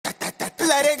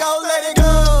Let it go, let it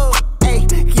go. Hey,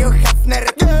 you have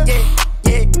nerve,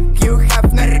 yeah, you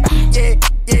have nerve, yeah.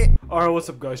 Alright, what's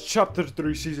up guys? Chapter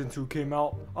 3 Season 2 came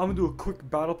out. I'm gonna do a quick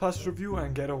Battle Pass review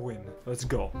and get a win. Let's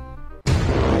go.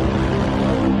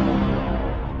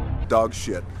 Dog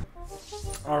shit.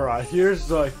 Alright, here's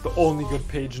like the only good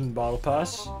page in Battle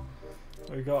Pass.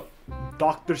 We got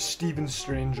Dr. Stephen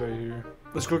Strange right here.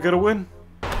 Let's go get a win.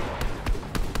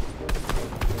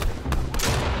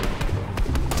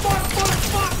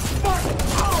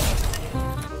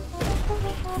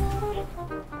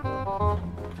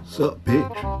 Sup, bitch?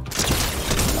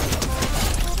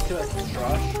 Okay, that's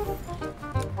trash.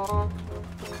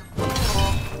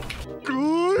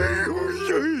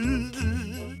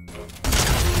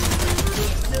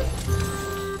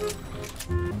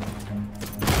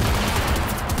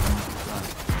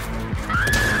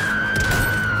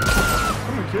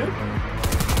 Come on, kid.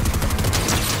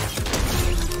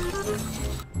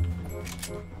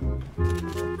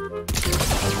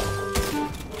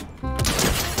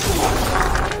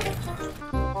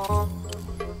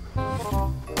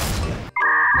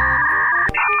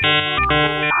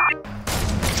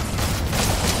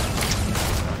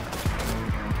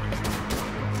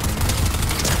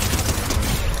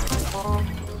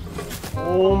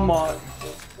 Oh my.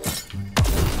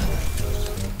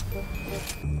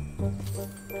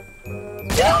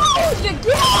 Dude,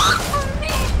 get off of me!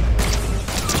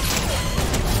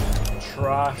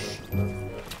 Trash.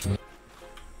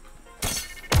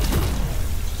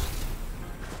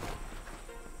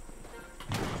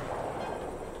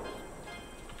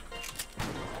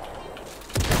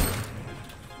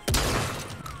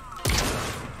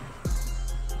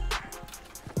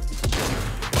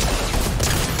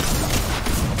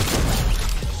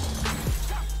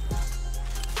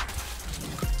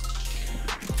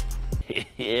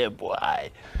 Yeah,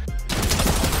 boy.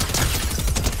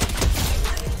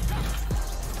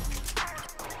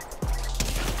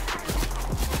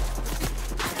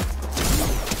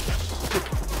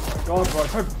 God, bro, I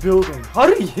tried building. How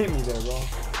did he hit me there, bro?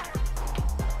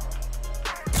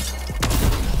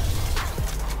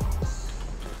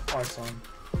 Alright, son.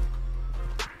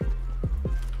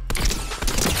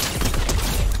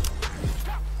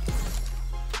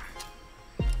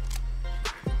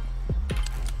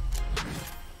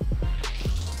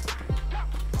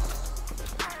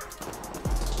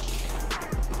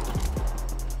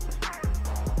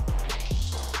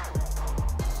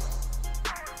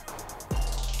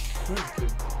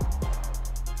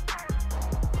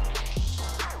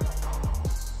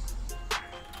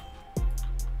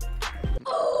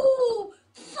 Oh,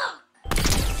 fuck!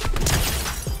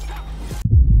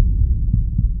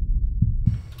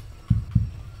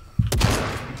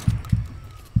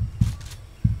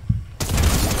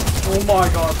 Oh my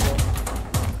god, bro.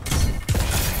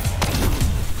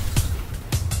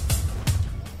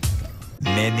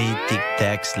 Many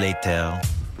tic-tacs later.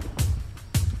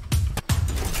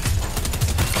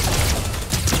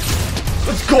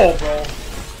 Let's go, bro.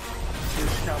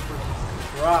 This camper is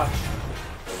trash.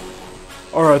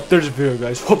 Alright, there's a video,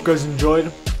 guys. Hope you guys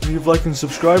enjoyed. Leave a like and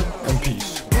subscribe, and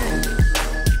peace.